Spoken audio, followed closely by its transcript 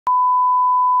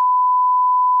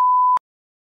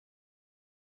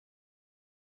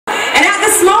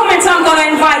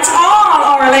invite all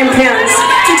our Olympians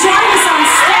to join us on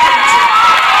stage.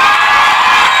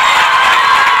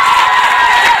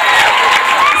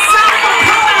 Asafa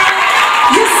Powell,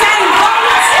 Usain,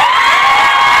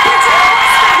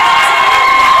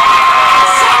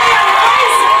 Shelly-ann,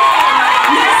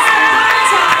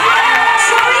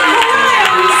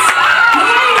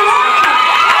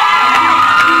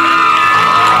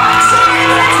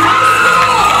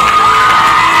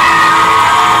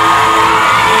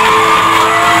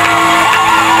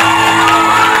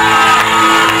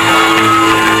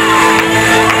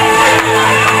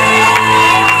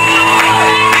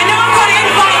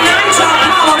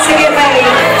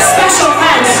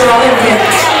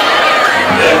 Olympians.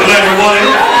 Yeah, good night everybody.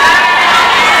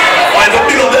 Why don't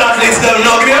pick up the athletes now?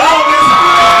 Now give me a round, please.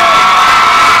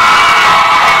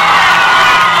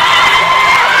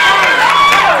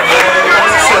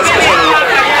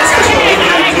 Special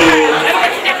evening to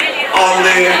all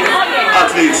the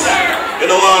athletes. You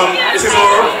know, this is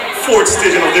our 4th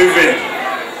staging of the event,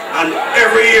 and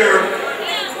every year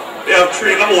they have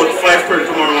training about 5:30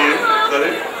 tomorrow morning. Is that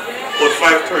it? About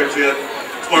 5:30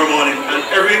 tomorrow morning, and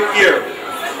every year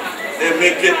they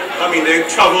make it, they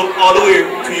travel all the way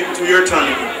to your town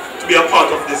to be a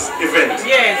part of this event.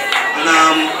 Yes.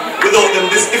 And without them,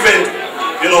 this event,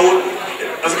 you know,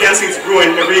 as you can see, it's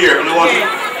growing every year. And I want to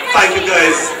thank you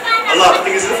guys a lot. I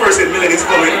think this is the first year Million is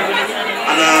coming.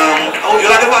 And oh, you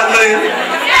like the part, Million?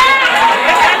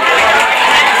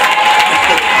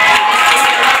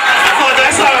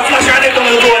 I saw a flash right there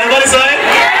coming to go. Anybody saw it?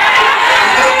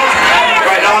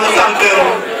 Right, I want to thank them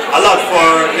a lot for,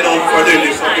 you know, for doing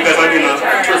this. You guys are doing a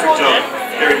terrific job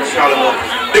here in Charlemont.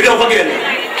 Big up again.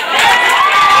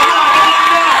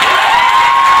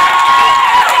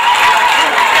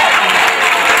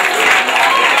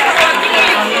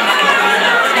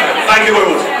 Thank you very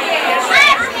much.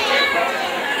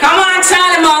 Come on,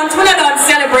 Charlemont, we're not done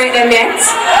celebrating them yet.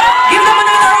 Give them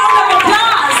another round of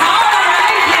applause, all our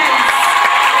Olympians.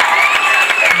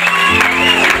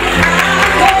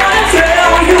 I wanna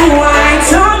tell you why I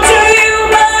talk to you,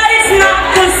 but it's not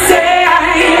the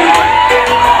same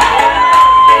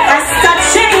as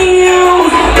touching you.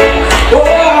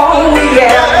 Oh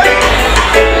yeah.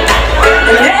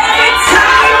 And every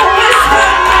time you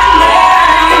whisper my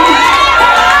name,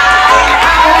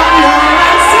 I wanna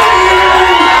answer you.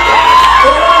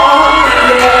 Oh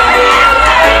yeah.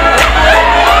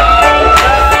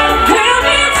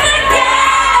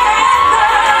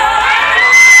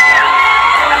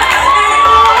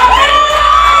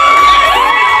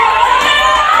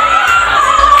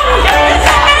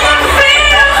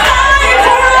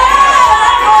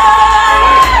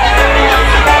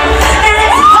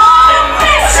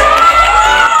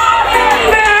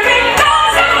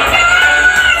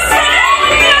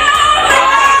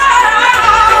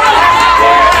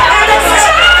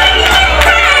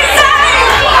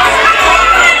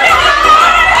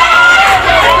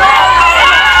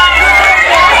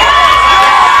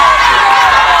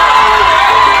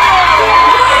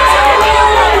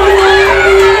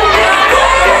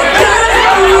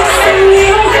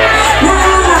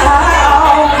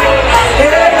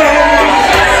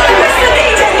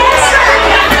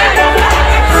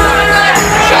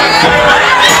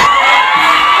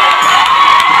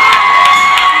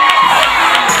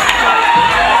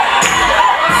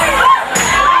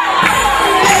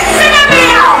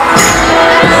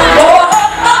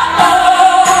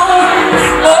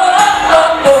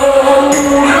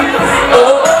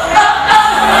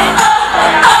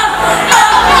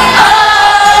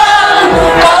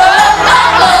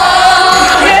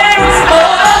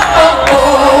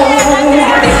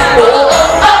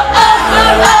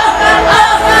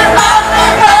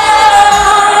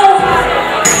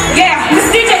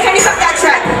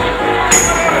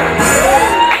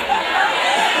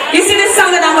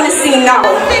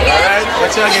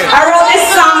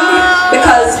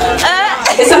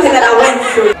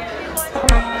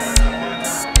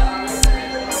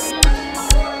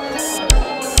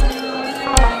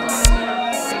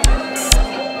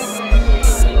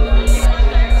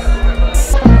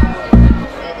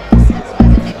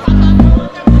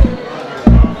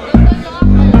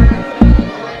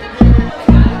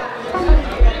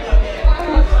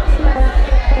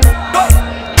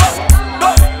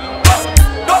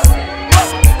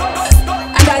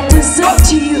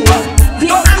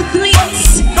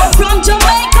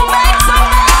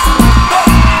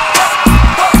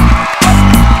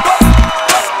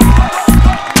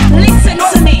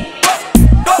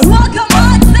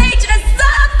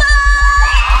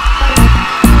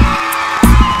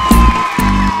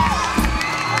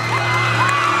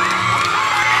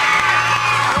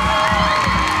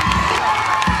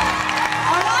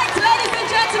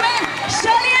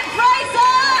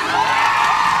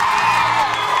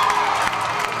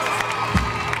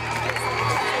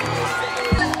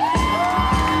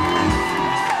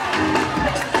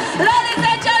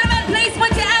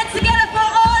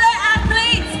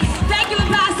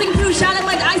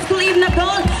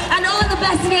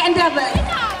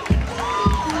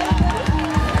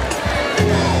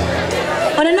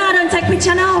 take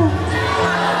picture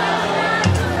now.